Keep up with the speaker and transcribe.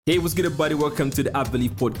Hey, what's good, everybody? Welcome to the I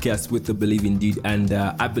Believe podcast with the Believing Dude. And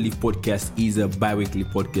I Believe podcast is a bi-weekly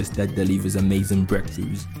podcast that delivers amazing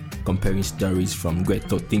breakthroughs, comparing stories from great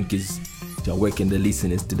thought thinkers to awaken the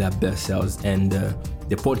listeners to their best selves. And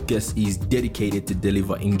the podcast is dedicated to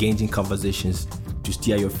deliver engaging conversations, to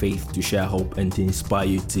steer your faith, to share hope, and to inspire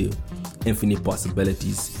you to infinite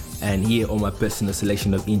possibilities. And here are my personal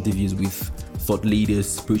selection of interviews with thought leaders,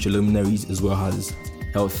 spiritual luminaries, as well as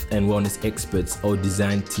health and wellness experts, all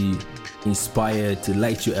designed to inspire, to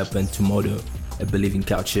light you up, and to model a believing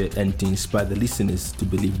culture, and to inspire the listeners to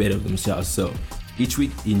believe better of themselves. So each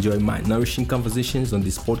week, enjoy my nourishing conversations on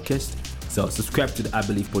this podcast. So subscribe to the I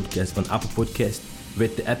Believe podcast on Apple Podcast,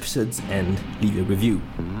 rate the episodes, and leave a review.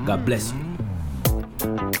 God bless you.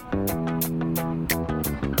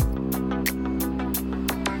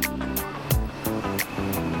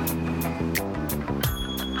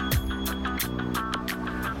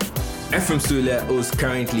 Ephraim Siwila is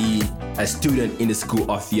currently a student in the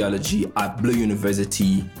School of Theology at Blue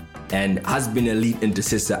University and has been a lead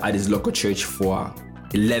intercessor at his local church for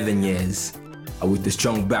 11 years with a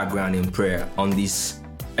strong background in prayer. On this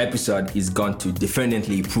episode, he's going to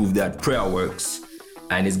definitively prove that prayer works,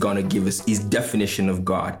 and he's going to give us his definition of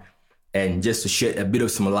God. And just to shed a bit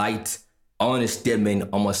of some light on a statement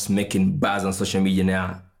almost making buzz on social media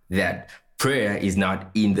now, that prayer is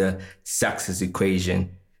not in the success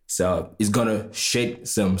equation. So it's gonna shed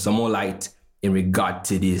some more light in regard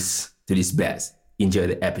to this buzz. Enjoy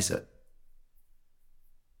the episode.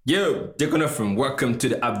 Yo, Deacon Ephraim, welcome to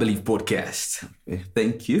the I Believe podcast.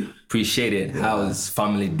 Thank you. Appreciate it. Yeah. How's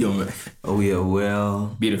family doing? Oh, we are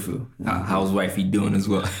well. Beautiful. How's wifey doing as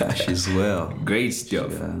well? She's well. Great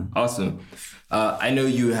stuff. Yeah. Awesome. I know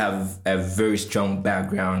you have a very strong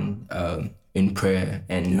background in prayer,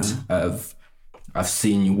 and I've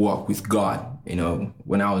seen you walk with God,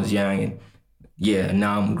 when I was young, and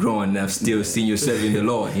now I'm growing up, still seeing yourself in the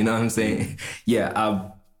Lord, you know what I'm saying? Yeah,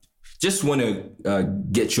 I just want to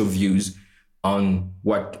get your views on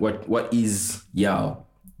what is your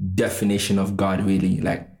definition of God really?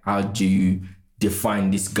 Like, how do you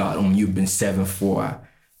define this God whom you've been serving for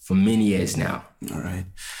many years now? All right.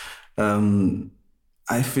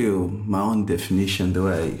 I feel my own definition, the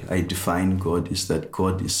way I define God, is that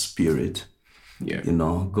God is spirit. Yeah.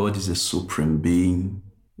 God is a supreme being.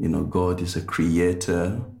 God is a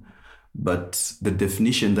creator. But the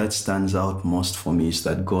definition that stands out most for me is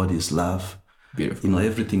that God is love. Beautiful.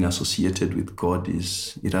 Everything associated with God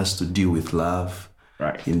it has to do with love.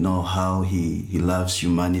 Right. How he loves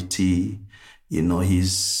humanity.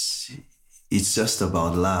 It's just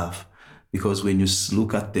about love. Because when you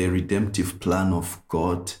look at the redemptive plan of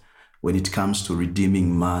God, when it comes to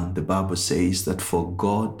redeeming man, the Bible says that for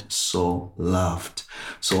God so loved.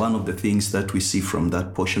 So one of the things that we see from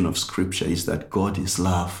that portion of scripture is that God is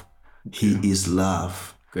love. He is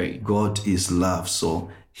love. Great. God is love. So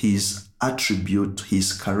his attribute,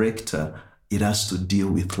 his character, it has to deal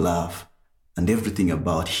with love. And everything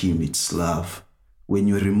about him, it's love. When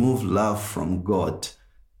you remove love from God,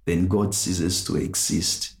 then God ceases to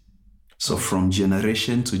exist. So from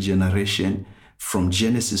generation to generation, from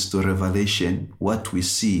Genesis to Revelation, what we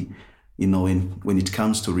see, when it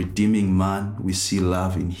comes to redeeming man, we see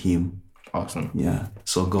love in him. Awesome. Yeah.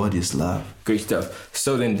 So God is love. Great stuff.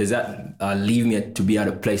 So then does that leave me to be at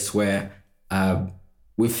a place where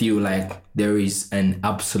we feel like there is an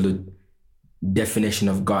absolute definition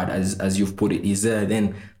of God, as you've put it? Is there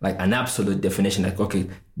then like an absolute definition, like, okay,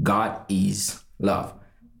 God is love?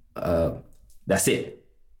 That's it?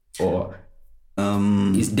 Or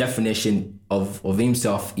his definition of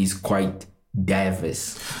himself is quite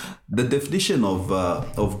diverse? The definition of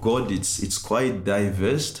God, it's quite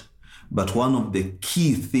diverse, but one of the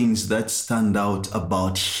key things that stand out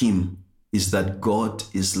about him is that God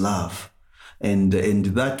is love, and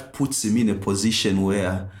that puts him in a position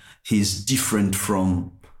where he's different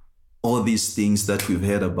from all these things that we've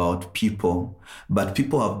heard about people. But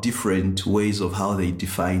people have different ways of how they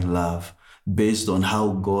define love based on how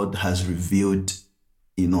God has revealed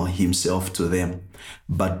himself to them.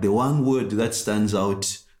 But the one word that stands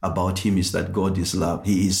out about him is that God is love.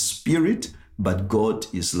 He is spirit, but God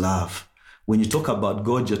is love. When you talk about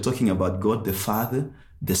God, you're talking about God the Father,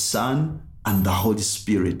 the Son, and the Holy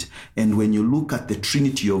Spirit. And when you look at the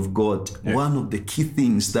Trinity of God, one of the key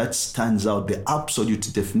things that stands out, the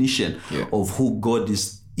absolute definition of who God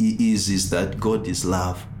is that God is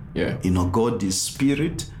love. Yeah. God is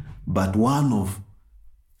spirit, but one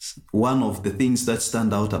of the things that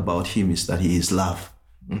stand out about him is that he is love.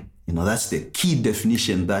 That's the key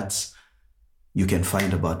definition that you can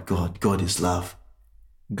find about God. God is love.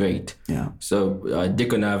 Great. Yeah. So,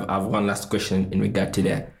 Deacon, I have one last question in regard to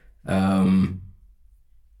that.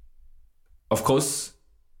 Of course,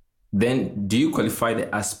 then do you qualify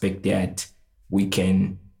the aspect that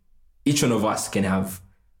each one of us can have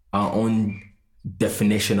our own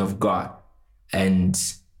definition of God and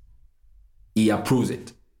he approves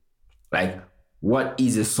it? Like, what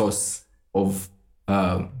is a source of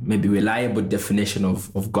maybe reliable definition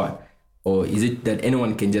of God? Or is it that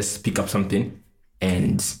anyone can just pick up something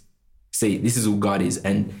and say, this is who God is,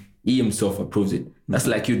 and he himself approves it? That's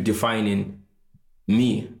like you defining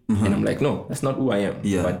me, and I'm like, no, that's not who I am.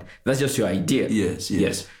 Yeah. But that's just your idea.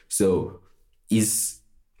 Yes. So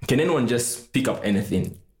can anyone just pick up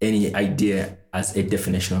any idea as a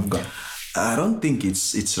definition of God? I don't think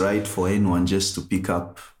it's right for anyone just to pick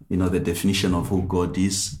up, the definition of who God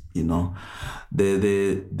is. The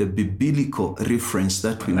biblical reference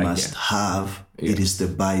that we must have, it is the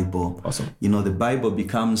Bible. Awesome. The Bible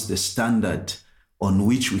becomes the standard on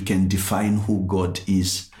which we can define who God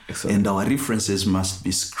is. Excellent. And our references must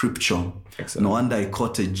be scripture. Excellent. No wonder I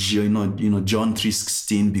quoted John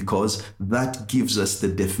 3:16, because that gives us the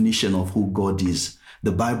definition of who God is.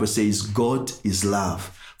 The Bible says God is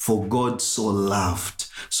love, for God so loved.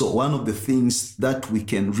 So one of the things that we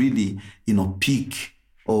can really, pick,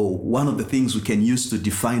 or one of the things we can use to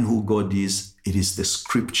define who God is, it is the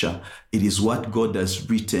scripture. It is what God has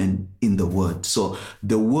written in the word. So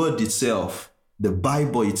the word itself, the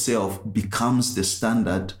Bible itself, becomes the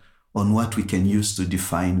standard on what we can use to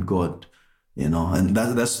define God. And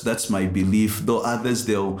that's my belief. Though others,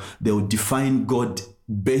 they'll define God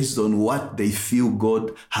based on what they feel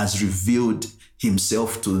God has revealed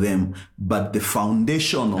himself to them. But the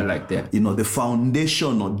foundation the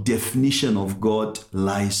foundation or definition of God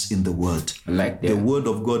lies in the word. The word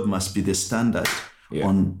of God must be the standard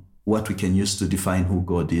on what we can use to define who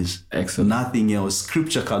God is. Excellent. Nothing else.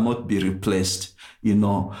 Scripture cannot be replaced.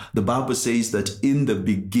 The Bible says that in the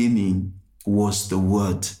beginning was the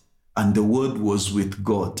word, and the word was with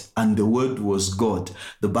God, and the word was God.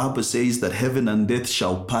 The Bible says that heaven and earth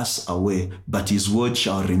shall pass away, but his word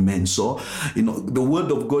shall remain. So, the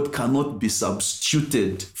word of God cannot be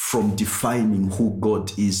substituted from defining who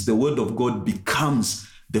God is. The word of God becomes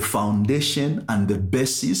the foundation and the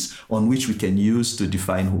basis on which we can use to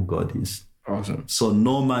define who God is. Awesome. So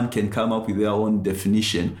no man can come up with their own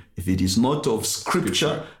definition. If it is not of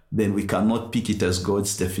scripture, then we cannot pick it as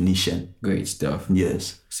God's definition. Great stuff.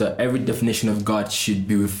 Yes. So every definition of God should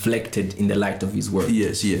be reflected in the light of his word.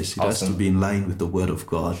 Yes. It has to be in line with the word of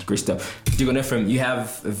God. Great stuff. Deacon Ephraim, you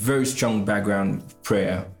have a very strong background of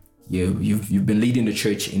prayer. You've been leading the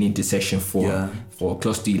church in intercession for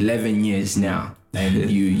close to 11 years now.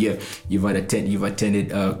 And you've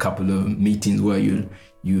attended a couple of meetings where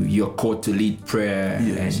you're called to lead prayer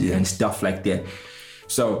and stuff like that.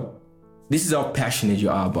 So this is how passionate you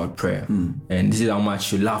are about prayer, and this is how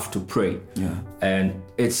much you love to pray. Yeah. And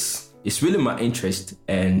it's really my interest,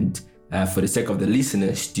 and for the sake of the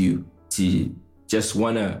listeners, to just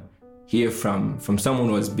wanna hear from someone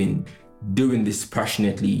who has been doing this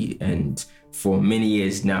passionately and for many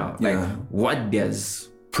years now. Like, what does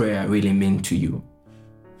prayer really mean to you?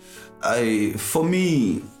 For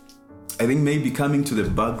me, I think maybe coming to the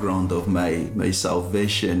background of my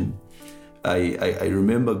salvation, I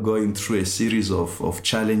remember going through a series of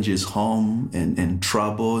challenges home and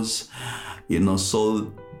troubles,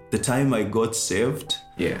 so the time I got saved,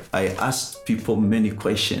 I asked people many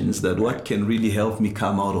questions that what can really help me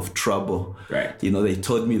come out of trouble. Right. They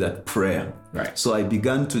told me that prayer. Right. So I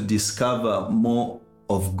began to discover more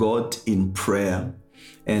of God in prayer.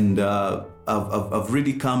 And I've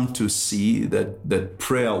really come to see that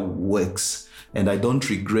prayer works. And I don't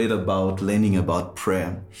regret about learning about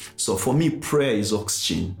prayer. So for me, prayer is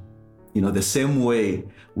oxygen. The same way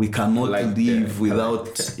we cannot live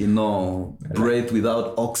without, breath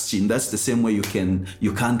without oxygen. That's the same way you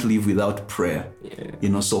can't live without prayer.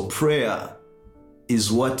 Yeah. So prayer is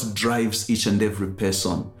what drives each and every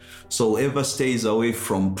person. So whoever stays away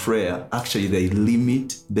from prayer, actually they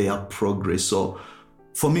limit their progress. So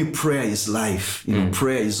for me, prayer is life.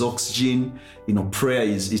 Prayer is oxygen. Prayer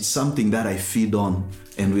it's something that I feed on.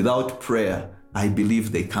 And without prayer, I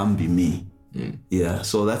believe they can't be me. Yeah,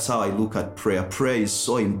 so that's how I look at prayer. Prayer is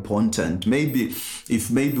so important. Maybe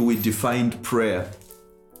we defined prayer,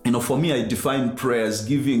 for me, I define prayer as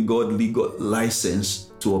giving God legal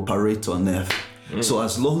license to operate on earth. So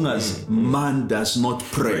as long as man does not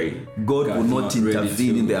pray, God will not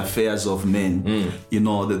intervene in the affairs of men.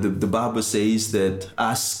 The Bible says that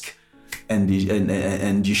ask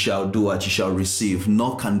and you shall do what? You shall receive.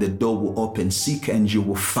 Knock and the door will open. Seek and you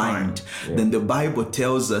will find. Yeah. Then the Bible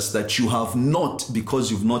tells us that you have not because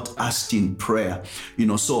you've not asked in prayer.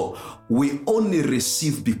 So we only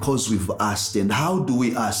receive because we've asked. And how do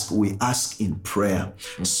we ask? We ask in prayer.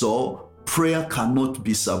 So prayer cannot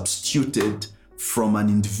be substituted from an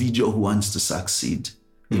individual who wants to succeed.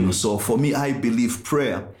 So for me, I believe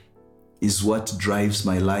prayer is what drives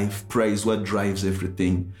my life. Prayer is what drives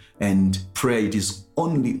everything. And prayer, it is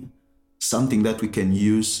only something that we can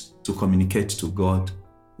use to communicate to God.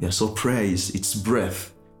 Yeah, so prayer it's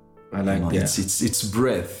breath. I like that. It's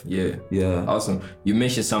breath. Yeah. Yeah. Awesome. You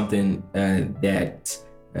mentioned something that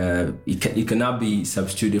it cannot be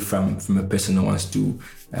substituted from a person who wants to,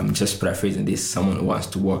 just paraphrasing this, someone who wants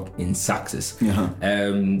to walk in success.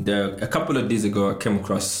 A couple of days ago, I came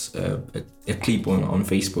across a clip on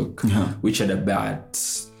Facebook, which had about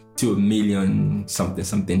 2 million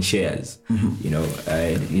something shares.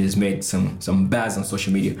 It has made some buzz on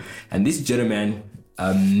social media. And this gentleman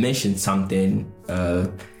mentioned something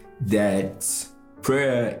that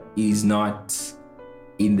prayer is not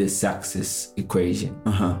in the success equation,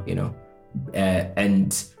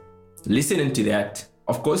 and listening to that,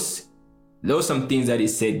 of course, there were some things that he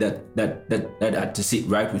said that had to sit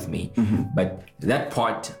right with me, but that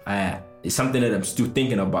part is something that I'm still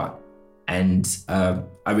thinking about, and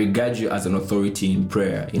I regard you as an authority in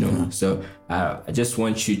prayer, so I just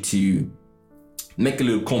want you to make a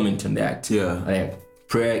little comment on that.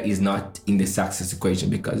 Prayer is not in the success equation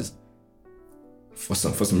because for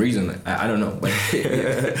some reason, I don't know.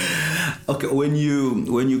 Okay, when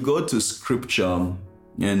you go to scripture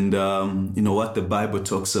and what the Bible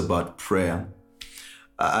talks about prayer,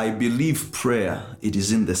 I believe prayer, it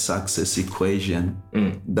is in the success equation.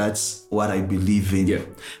 That's what I believe in. Yeah.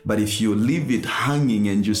 But if you leave it hanging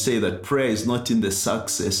and you say that prayer is not in the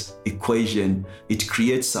success equation, it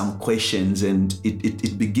creates some questions and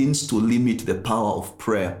it begins to limit the power of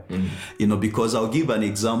prayer. Because I'll give an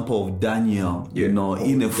example of Daniel,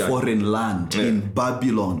 in a foreign land, in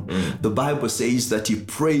Babylon. The Bible says that he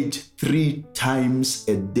prayed 3 times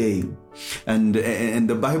a day. And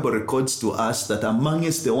the Bible records to us that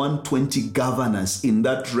amongst the 120 governors in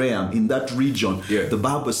that realm, in that region, the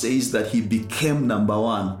Bible says that he became number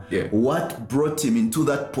 1. What brought him into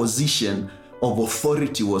that position of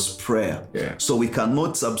authority was prayer. So we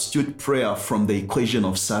cannot substitute prayer from the equation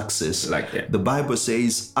of success. Like that. The Bible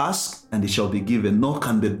says, ask and it shall be given. Knock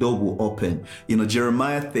and the door will open.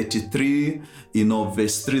 Jeremiah 33,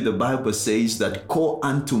 verse 3, the Bible says that call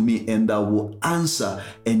unto me and I will answer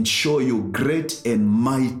and show you great and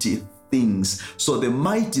mighty things. So the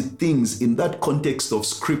mighty things in that context of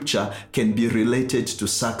scripture can be related to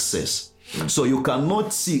success. So you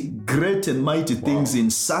cannot see great and mighty things in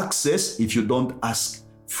success if you don't ask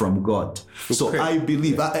from God. So I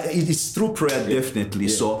believe it is through prayer, definitely.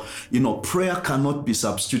 So, prayer cannot be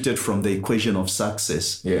substituted from the equation of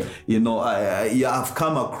success. I've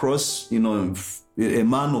come across, a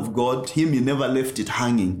man of God, he never left it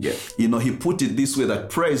hanging. He put it this way, that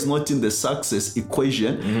prayer is not in the success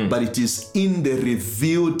equation, but it is in the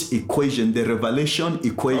revealed equation, the revelation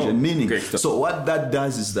equation. Meaning, so what that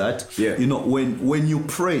does is that, when you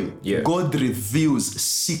pray, God reveals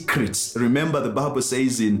secrets. Remember, the Bible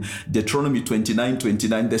says in Deuteronomy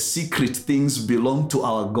 29:29, the secret things belong to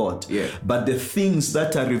our God. But the things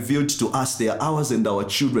that are revealed to us, they are ours and our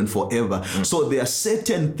children forever. So there are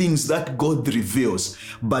certain things that God reveals,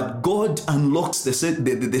 but God unlocks the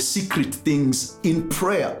secret things in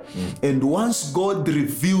prayer. And once God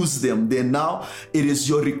reveals them, then now it is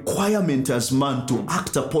your requirement as man to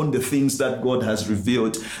act upon the things that God has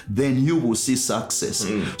revealed. Then you will see success.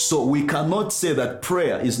 So we cannot say that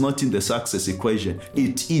prayer is not in the success equation.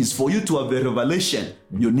 It is. For you to have a revelation,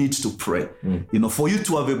 you need to pray. For you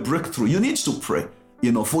to have a breakthrough, you need to pray.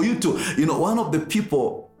 For you to, one of the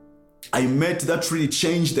people I met that really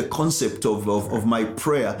changed the concept of my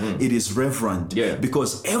prayer. It is Reverend.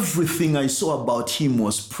 Because everything I saw about him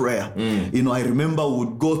was prayer. I remember I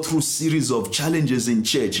would go through series of challenges in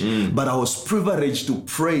church, but I was privileged to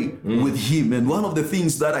pray with him. And one of the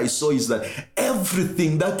things that I saw is that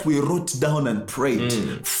everything that we wrote down and prayed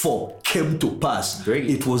for came to pass.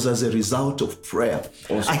 It was as a result of prayer.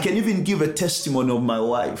 I can even give a testimony of my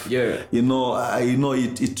wife. It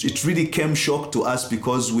really came shock to us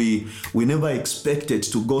because we we never expected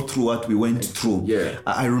to go through what we went through. Yeah.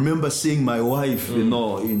 I remember seeing my wife,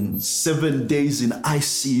 in 7 days in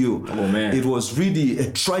ICU. Oh man. It was really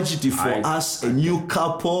a tragedy for us, a new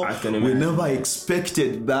couple. I can We imagine. never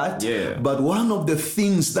expected that. Yeah. But one of the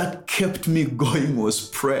things that kept me going was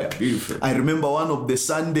prayer. Beautiful. I remember one of the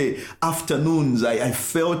Sunday afternoons, I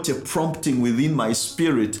felt a prompting within my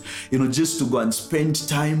spirit, just to go and spend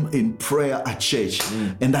time in prayer at church.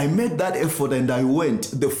 And I made that effort and I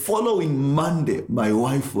went. The following Monday, my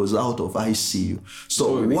wife was out of ICU.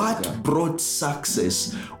 So what brought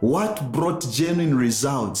success, what brought genuine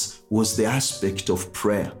results was the aspect of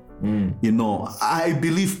prayer. I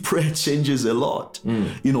believe prayer changes a lot.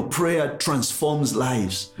 Prayer transforms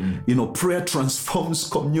lives. Prayer transforms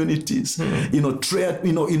communities.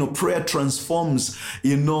 Prayer transforms,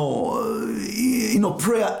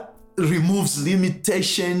 prayer removes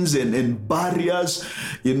limitations and barriers.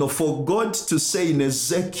 For God to say in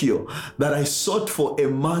Ezekiel that I sought for a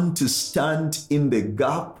man to stand in the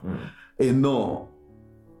gap,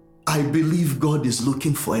 I believe God is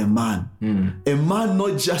looking for a man. A man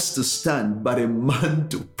not just to stand, but a man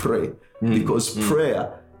to pray. Because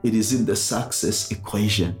prayer, it is in the success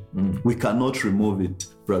equation. We cannot remove it,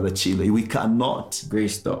 Brother Chile. We cannot.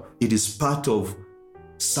 Great stuff. It is part of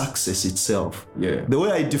success itself. Yeah. The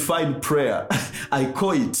way I define prayer, I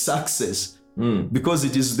call it success because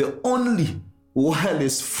it is the only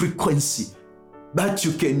wireless frequency that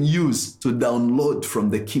you can use to download from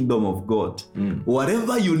the kingdom of God.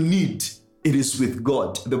 Whatever you need, it is with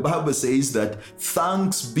God. The Bible says that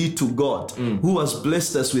thanks be to God who has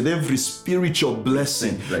blessed us with every spiritual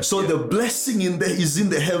blessing. So the blessing is in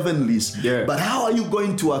the heavenlies. Yeah. But how are you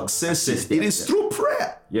going to access it? It is through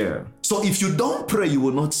prayer. Yeah. So if you don't pray, you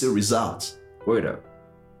will not see results. Wait up.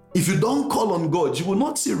 If you don't call on God, you will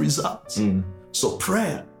not see results. So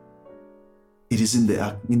prayer, it is in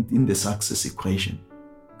the success equation.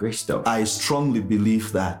 Great stuff. I strongly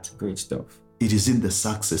believe that. Great stuff. It is in the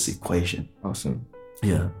success equation. Awesome.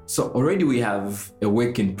 Yeah. So already we have a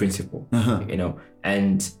working principle,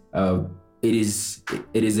 and it is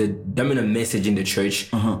a dominant message in the church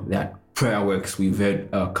that prayer works. We've heard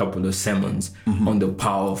a couple of sermons on the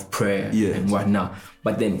power of prayer and whatnot.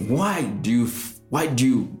 But then what do you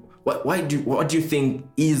think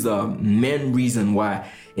is the main reason why,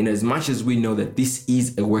 in as much as we know that this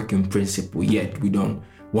is a working principle, yet we don't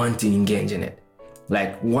want to engage in it?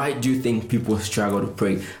 Like, why do you think people struggle to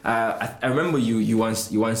pray? I remember you once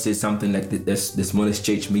said something like the smallest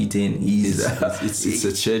church meeting is it's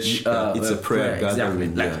a church. It's a prayer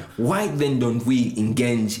gathering. Exactly. Like, why then don't we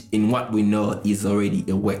engage in what we know is already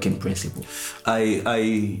a working principle?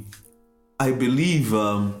 I believe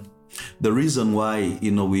the reason why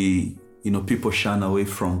people shun away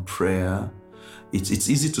from prayer. It's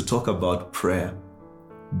easy to talk about prayer,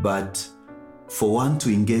 but for one to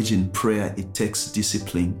engage in prayer, it takes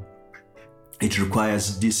discipline. It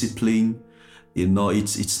requires discipline.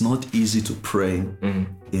 It's not easy to pray.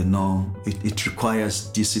 It requires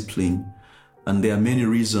discipline. And there are many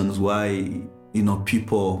reasons why,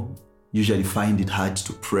 people usually find it hard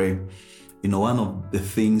to pray. One of the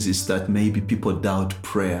things is that maybe people doubt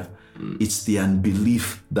prayer. It's the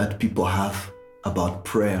unbelief that people have about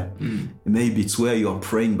prayer. Maybe it's where you're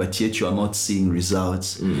praying, but yet you are not seeing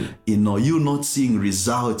results. You not seeing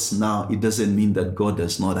results now, it doesn't mean that God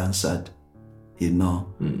has not answered.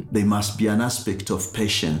 There must be an aspect of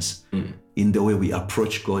patience in the way we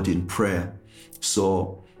approach God in prayer.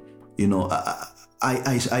 So,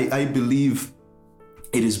 I believe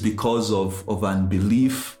it is because of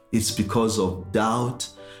unbelief. It's because of doubt.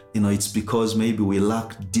 It's because maybe we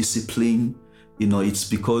lack discipline. It's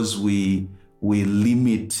because we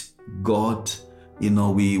limit God.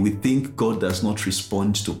 We think God does not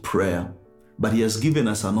respond to prayer, but He has given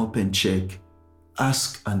us an open check.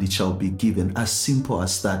 Ask and it shall be given. As simple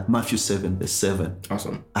as that. Matthew 7:7.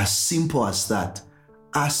 Awesome. As simple as that.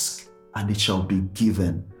 Ask and it shall be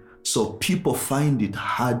given. So people find it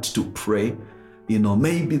hard to pray.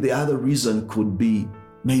 Maybe the other reason could be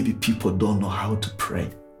maybe people don't know how to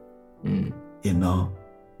pray.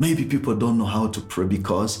 Maybe people don't know how to pray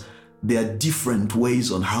because there are different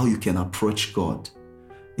ways on how you can approach God.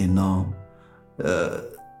 An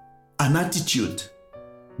attitude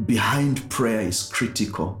behind prayer is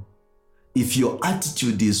critical. If your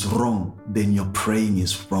attitude is wrong, then your praying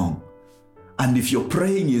is wrong. And if your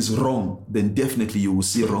praying is wrong, then definitely you will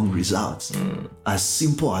see wrong results. As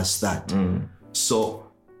simple as that. So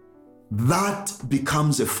that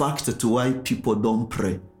becomes a factor to why people don't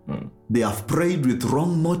pray. They have prayed with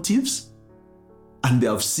wrong motives, and they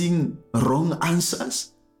have seen wrong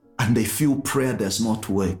answers, and they feel prayer does not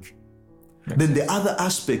work. Then the other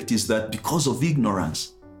aspect is that because of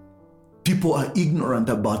ignorance, people are ignorant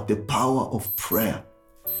about the power of prayer.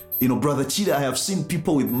 You know, Brother Chida, I have seen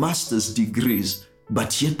people with master's degrees,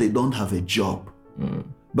 but yet they don't have a job.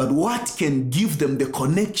 But what can give them the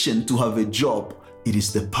connection to have a job? It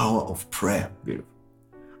is the power of prayer. Beautiful.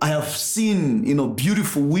 I have seen,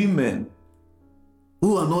 beautiful women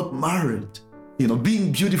who are not married.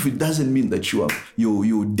 Being beautiful doesn't mean that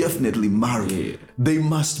you definitely married. Yeah. There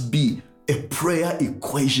must be a prayer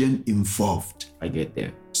equation involved. I get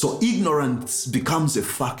there. So ignorance becomes a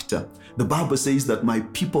factor. The Bible says that my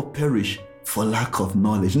people perish for lack of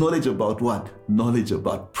knowledge. Knowledge about what? Knowledge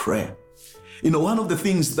about prayer. One of the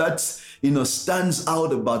things that, stands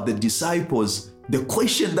out about the disciples, the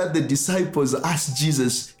question that the disciples asked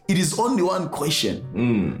Jesus, it is only one question.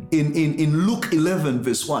 In Luke 11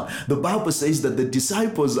 verse 1, the Bible says that the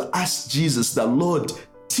disciples asked Jesus, the Lord,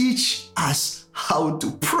 teach us how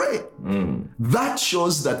to pray. That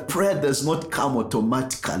shows that prayer does not come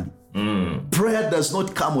automatically. Prayer does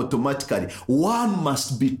not come automatically. One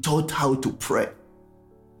must be taught how to pray.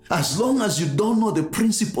 As long as you don't know the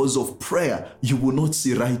principles of prayer, you will not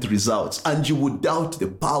see right results and you will doubt the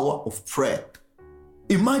power of prayer.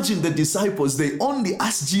 Imagine the disciples, they only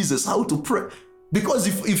asked Jesus how to pray. Because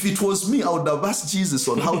if it was me, I would have asked Jesus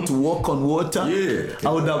on how to walk on water. Yeah.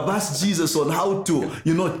 I would have asked Jesus on how to,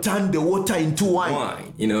 turn the water into wine.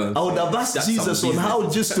 I would have asked Jesus on how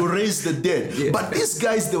just to raise the dead. Yeah. But these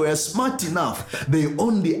guys, they were smart enough. They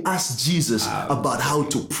only asked Jesus about how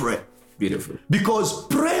to pray. Beautiful. Because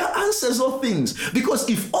prayer answers all things. Because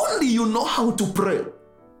if only you know how to pray,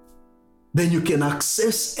 then you can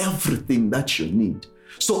access everything that you need.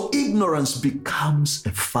 So ignorance becomes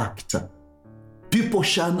a factor. People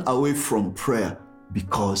shun away from prayer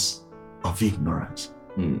because of ignorance.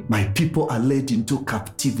 My people are led into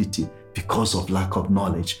captivity because of lack of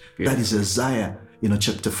knowledge. That is Isaiah,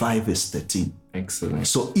 chapter 5, verse 13. Excellent.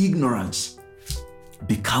 So ignorance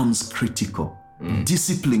becomes critical.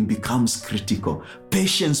 Discipline becomes critical.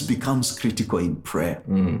 Patience becomes critical in prayer.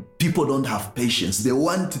 People don't have patience. They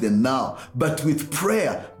want them now. But with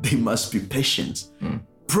prayer, they must be patient.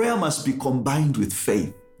 Prayer must be combined with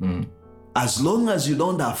faith. As long as you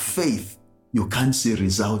don't have faith, you can't see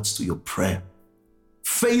results to your prayer.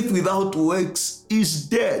 Faith without works is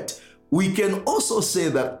dead. We can also say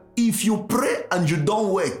that if you pray and you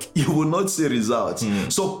don't work, you will not see results.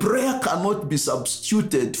 So prayer cannot be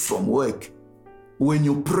substituted from work. When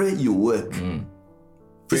you pray, you work.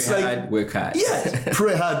 Pray hard, work hard. Yeah,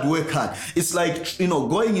 pray hard, work hard. It's like,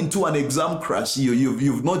 going into an exam class,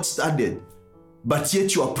 you've not studied, but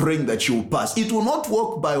yet you are praying that you will pass. It will not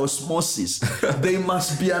work by osmosis. There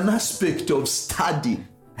must be an aspect of study.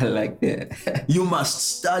 I like that. You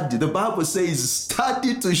must study. The Bible says,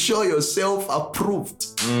 study to show yourself approved.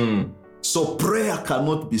 So prayer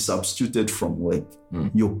cannot be substituted from work.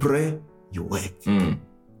 You pray, you work.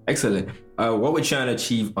 Excellent. What we're trying to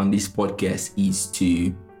achieve on this podcast is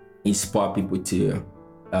to inspire people to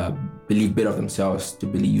believe better of themselves, to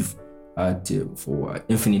believe for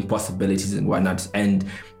infinite possibilities and whatnot. And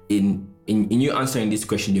in you answering this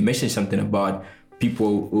question, you mentioned something about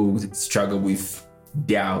people who struggle with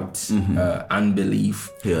doubt, unbelief,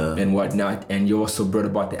 and whatnot. And you also brought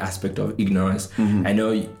about the aspect of ignorance. I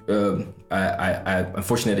know I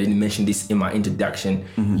unfortunately didn't mention this in my introduction.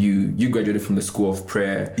 You graduated from the School of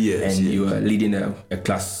Prayer, you are leading a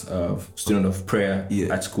class of student of prayer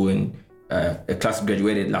at school, and a class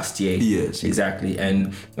graduated last year. Yes, exactly.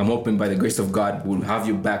 And I'm hoping by the grace of God we'll have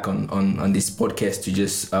you back on this podcast to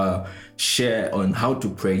just share on how to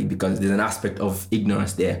pray, because there's an aspect of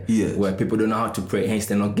ignorance there where people don't know how to pray, hence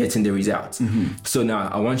they're not getting the results. So now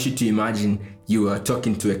I want you to imagine you are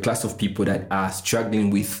talking to a class of people that are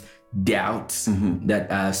struggling with doubts, that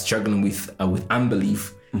are struggling with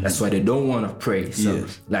unbelief. That's why they don't want to pray. So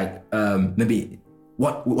maybe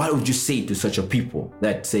what would you say to such a people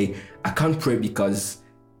that say, I can't pray because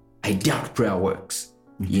I doubt prayer works?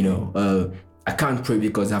 I can't pray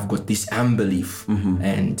because I've got this unbelief,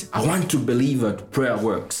 and I want to believe that prayer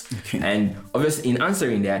works. And obviously in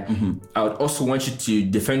answering that, I would also want you to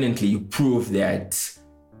definitely prove that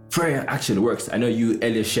prayer actually works. I know you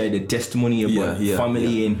earlier shared a testimony about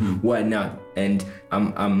family and whatnot, and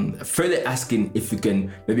I'm further asking if you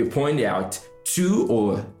can maybe point out 2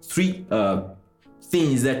 or 3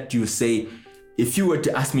 things that you say, if you were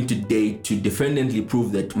to ask me today to definitely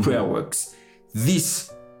prove that prayer works,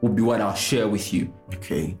 this would be what I'll share with you.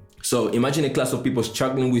 Okay. So imagine a class of people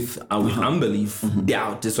struggling with unbelief,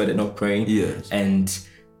 doubt, that's why they're not praying. And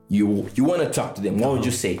you want to talk to them. What would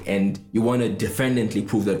you say? And you want to definitely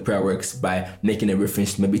prove that prayer works by making a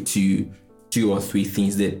reference maybe to 2 or 3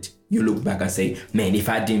 things that you look back and say, man, if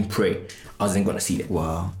I didn't pray, I wasn't going to see that.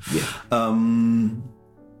 Wow. Yeah.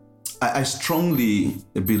 I strongly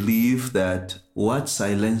believe that what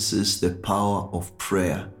silences the power of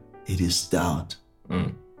prayer, it is doubt.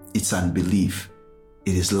 It's unbelief.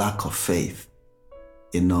 It is lack of faith.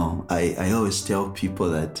 I always tell people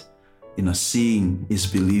that, seeing is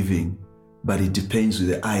believing, but it depends with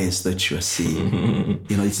the eyes that you are seeing.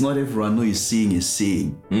 It's not everyone who is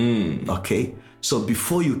seeing. Okay? So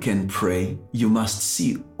before you can pray, you must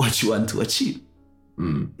see what you want to achieve.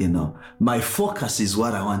 My focus is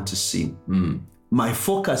what I want to see. My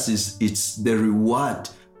focus it's the reward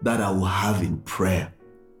that I will have in prayer.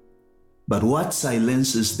 But what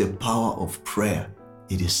silences the power of prayer,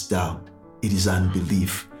 it is doubt. It is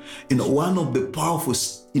unbelief. One of the powerful,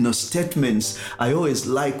 statements, I always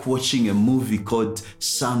like watching a movie called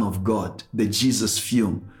Son of God, the Jesus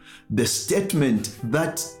film. The statement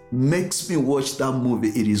that makes me watch that movie,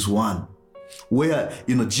 it is one where,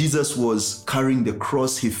 Jesus was carrying the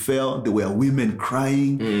cross, he fell, there were women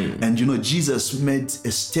crying, and, Jesus made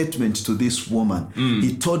a statement to this woman.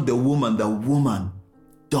 He told the woman,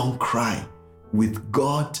 don't cry. With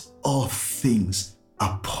God, all things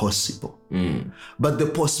are possible. But the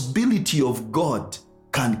possibility of God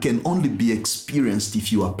can only be experienced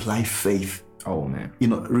if you apply faith. Oh, man.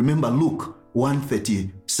 Remember Luke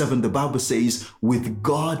 1:37, the Bible says, with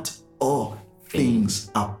God, all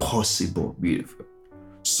things are possible. Beautiful.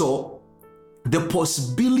 So the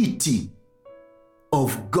possibility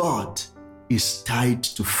of God is tied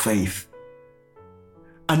to faith.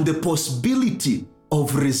 And the possibility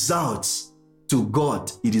of results to God,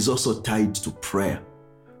 it is also tied to prayer.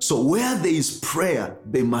 So where there is prayer,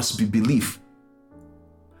 there must be belief.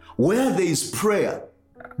 Where there is prayer,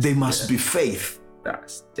 there must be faith.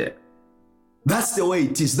 That's it. That's the way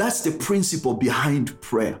it is. That's the principle behind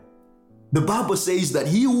prayer. The Bible says that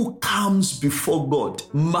he who comes before God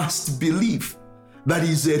must believe that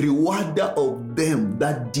he is a rewarder of them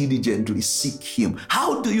that diligently seek him.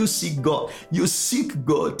 How do you seek God? You seek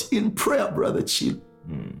God in prayer, Brother Chill.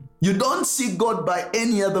 You don't seek God by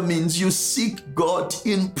any other means. You seek God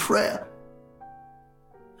in prayer.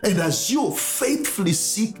 And as you faithfully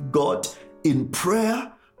seek God in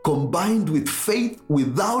prayer, combined with faith,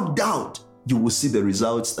 without doubt, you will see the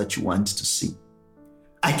results that you want to see.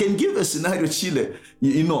 I can give a scenario, Chile.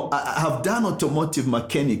 I have done automotive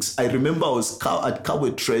mechanics. I remember I was at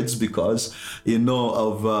Cowboy Trades because, I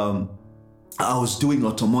was doing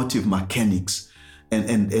automotive mechanics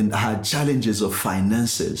and I had challenges of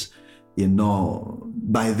finances.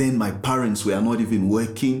 By then my parents were not even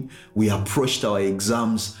working. We approached our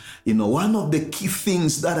exams. One of the key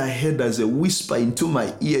things that I heard as a whisper into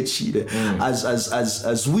my ear, Chile,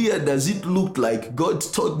 as weird as it looked like, God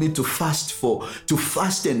told me to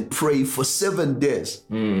fast and pray for 7 days.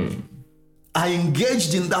 I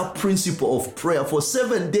engaged in that principle of prayer for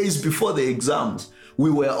 7 days before the exams.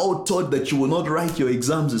 We were all taught that you will not write your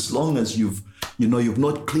exams as long as you've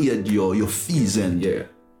not cleared your fees. And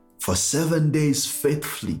for 7 days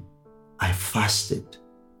faithfully, I fasted.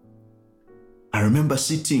 I remember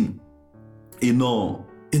sitting, in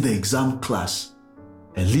the exam class.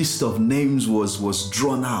 A list of names was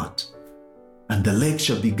drawn out, and the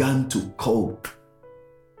lecture began to call.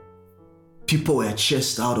 People were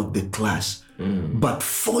chased out of the class. But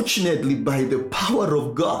fortunately, by the power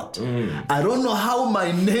of God, I don't know how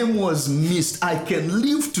my name was missed. I can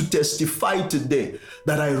live to testify today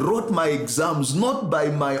that I wrote my exams not by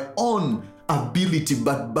my own ability,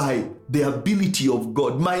 but by the ability of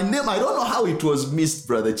God. My name, I don't know how it was missed,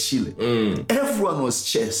 Brother Chile. Everyone was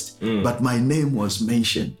chased, but my name was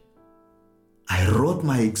mentioned. I wrote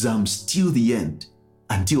my exams till the end,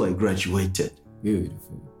 until I graduated.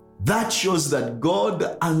 Beautiful. That shows that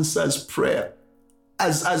God answers prayer.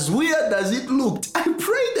 As weird as it looked, I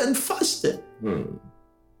prayed and fasted. And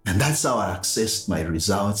that's how I accessed my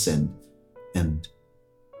results, and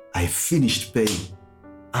I finished paying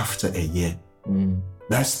after a year.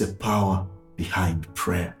 That's the power behind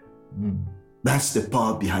prayer. That's the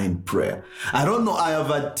power behind prayer. I don't know, I have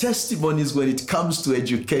had testimonies when it comes to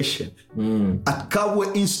education. At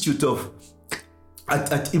Cowboy Institute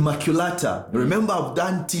at Immaculata, remember I've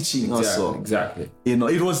done teaching also. Exactly.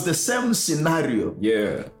 It was the same scenario.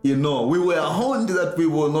 Yeah. We were honed that we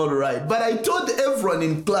will not write. But I told everyone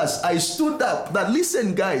in class, I stood up that,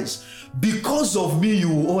 listen guys, because of me, you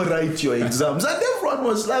will all write your exams. And everyone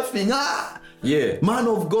was laughing. Yeah. Man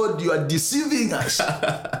of God, you are deceiving us.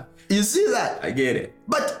 You see that? I get it.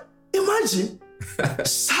 But imagine,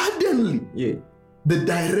 suddenly, the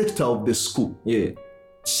director of the school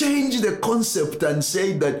changed the concept and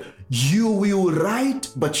said that You will write,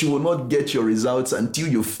 but you will not get your results until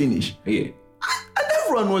you finish. Yeah. And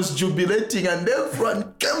everyone was jubilating and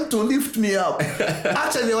everyone came to lift me up.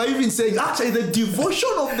 Actually, they were even saying, the devotion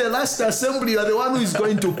of the last assembly, you are the one who is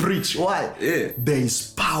going to preach. Why? Yeah. There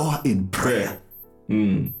is power in prayer.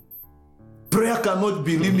 Prayer cannot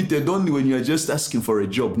be limited only when you are just asking for a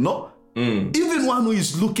job. No. Even one who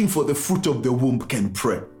is looking for the fruit of the womb can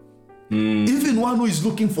pray. Even one who is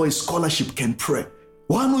looking for a scholarship can pray.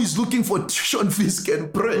 One who is looking for tuition fees can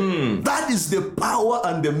pray. That is the power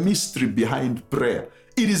and the mystery behind prayer.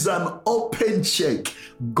 It is an open check.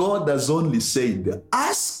 God has only said,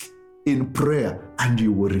 ask in prayer and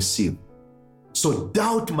you will receive. So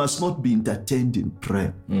doubt must not be entertained in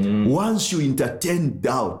prayer. Once you entertain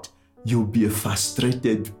doubt, you'll be a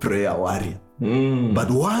frustrated prayer warrior.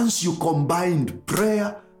 But once you combine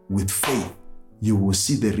prayer with faith, you will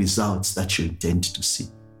see the results that you intend to see.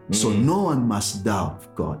 So no one must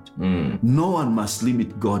doubt God. No one must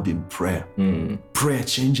limit God in prayer. Prayer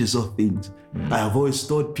changes all things. I have always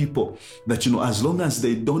told people that, as long as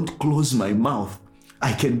they don't close my mouth,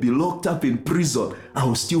 I can be locked up in prison. I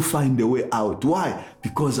will still find a way out. Why?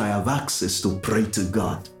 Because I have access to pray to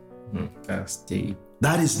God. That's deep.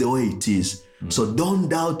 That is the way it is. So don't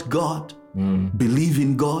doubt God. Believe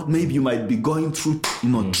in God. Maybe you might be going through,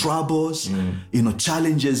 troubles,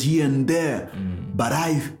 challenges here and there. But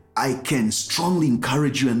I can strongly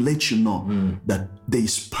encourage you and let you know that there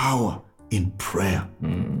is power in prayer.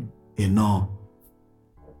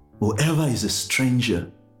 Whoever is a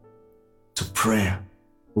stranger to prayer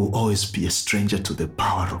will always be a stranger to the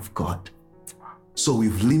power of God. So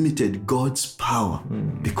we've limited God's power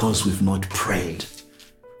because we've not prayed.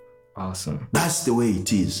 Awesome. That's the way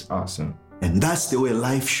it is. Awesome. And that's the way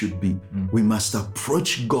life should be. We must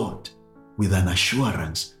approach God with an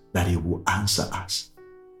assurance that He will answer us.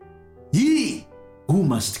 Ye who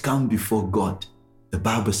must come before God, the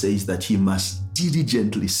Bible says that he must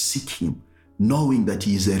diligently seek Him, knowing that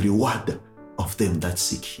He is a rewarder of them that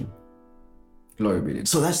seek Him. Glory be to God.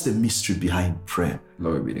 So that's the mystery behind prayer.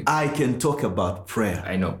 Glory be to God. I can talk about prayer.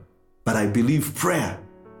 I know. But I believe prayer,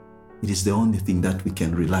 it is the only thing that we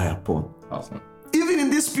can rely upon. Awesome. Even in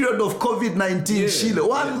this period of COVID-19, Sheila,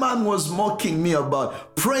 one man was mocking me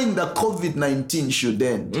about praying that COVID-19 should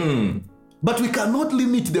end. But we cannot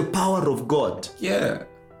limit the power of God. Yeah.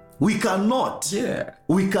 We cannot. Yeah.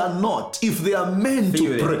 We cannot. If they are men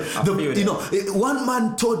to pray. One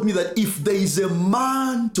man told me that if there is a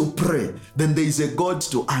man to pray, then there is a God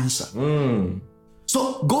to answer.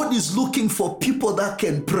 So God is looking for people that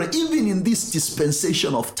can pray, even in this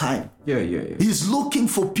dispensation of time. Yeah. He's looking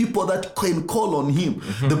for people that can call on Him.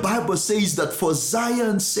 The Bible says that for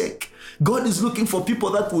Zion's sake, God is looking for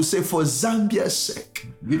people that will say, for Zambia's sake,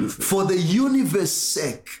 for the universe's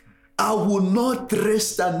sake, I will not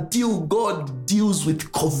rest until God deals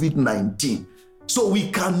with COVID-19. So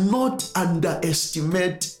we cannot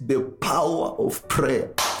underestimate the power of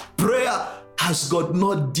prayer. Prayer has got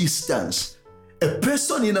no distance. A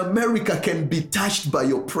person in America can be touched by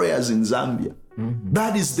your prayers in Zambia.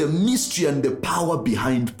 That is the mystery and the power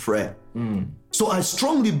behind prayer. So I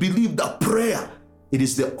strongly believe that prayer, it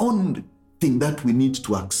is the only thing that we need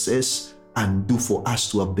to access and do for us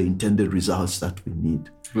to have the intended results that we need.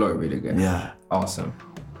 Glory be to God. Yeah. Awesome.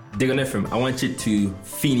 Deacon Ephraim, I want you to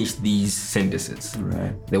finish these sentences.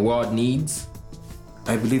 Right. The world needs?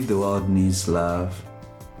 I believe the world needs love.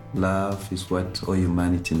 Love is what all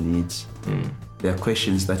humanity needs. There are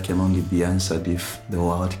questions that can only be answered if the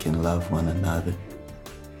world can love one another.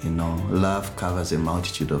 Love covers a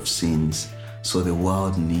multitude of sins. So the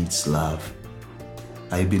world needs love.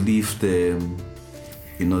 I believe the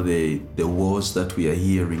wars that we are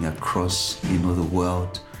hearing across, the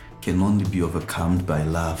world can only be overcome by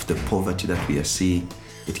love. The poverty that we are seeing,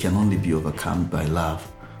 it can only be overcome by love.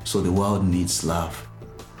 So the world needs love.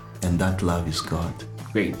 And that love is God.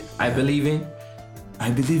 Great. I believe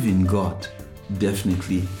in God,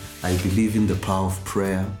 definitely. I believe in the power of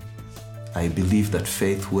prayer. I believe that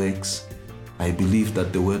faith works. I believe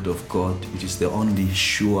that the word of God, it is the only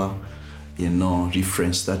sure,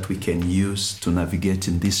 reference that we can use to navigate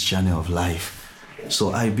in this journey of life.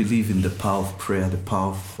 So I believe in the power of prayer, the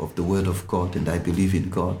power of the word of God, and I believe in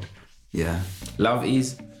God. Yeah. Love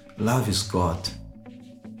is God.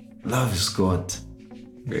 Love is God.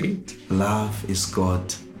 Great. Love is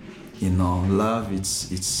God.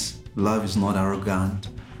 Love is not arrogant.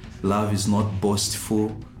 Love is not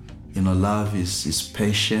boastful. Love is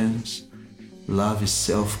patience. Love is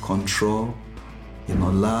self-control.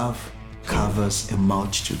 Love covers a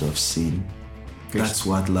multitude of sin. That's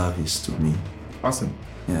what love is to me. Awesome.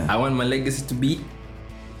 Yeah. I want my legacy to be?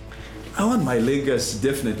 I want my legacy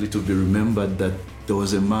definitely to be remembered that there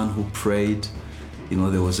was a man who prayed,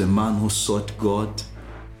 there was a man who sought God,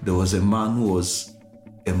 there was a man who was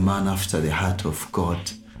a man after the heart of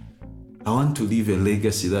God. I want to leave a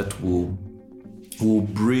legacy that will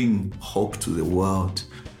bring hope to the world,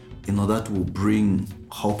 that will bring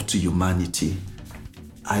hope to humanity.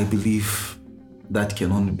 I believe that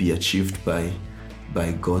can only be achieved by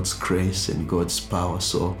God's grace and God's power.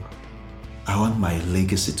 So I want my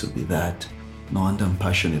legacy to be that. No wonder I'm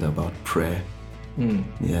passionate about prayer.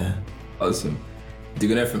 Yeah. Awesome.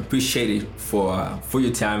 Deacon Ephraim, appreciate it for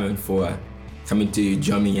your time and for coming to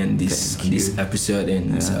join me in this episode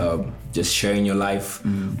and just sharing your life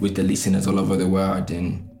with the listeners all over the world,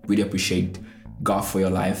 and really appreciate God for your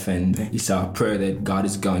life. And it's our prayer that God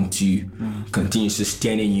is going to continue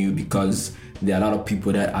sustaining you, because there are a lot of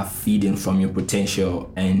people that are feeding from your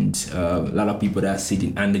potential, and a lot of people that are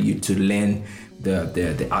sitting under you to learn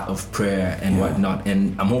the art of prayer and whatnot.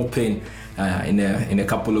 And I'm hoping in a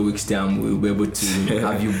couple of weeks' time we'll be able to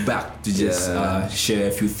have you back to just share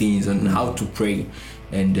a few things on how to pray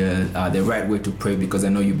and the right way to pray, because I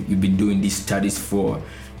know you've been doing these studies for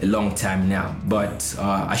a long time now. But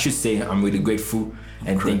I should say I'm really grateful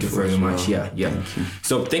and thank you very much. Thank you.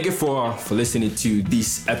 So thank you for listening to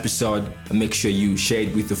this episode. Make sure you share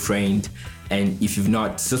it with a friend. And if you've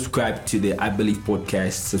not subscribed to the I Believe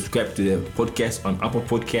podcast, subscribe to the podcast on Apple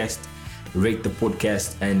Podcast, rate the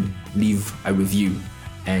podcast and leave a review.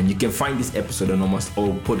 And you can find this episode on almost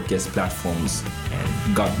all podcast platforms.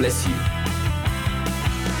 And God bless you.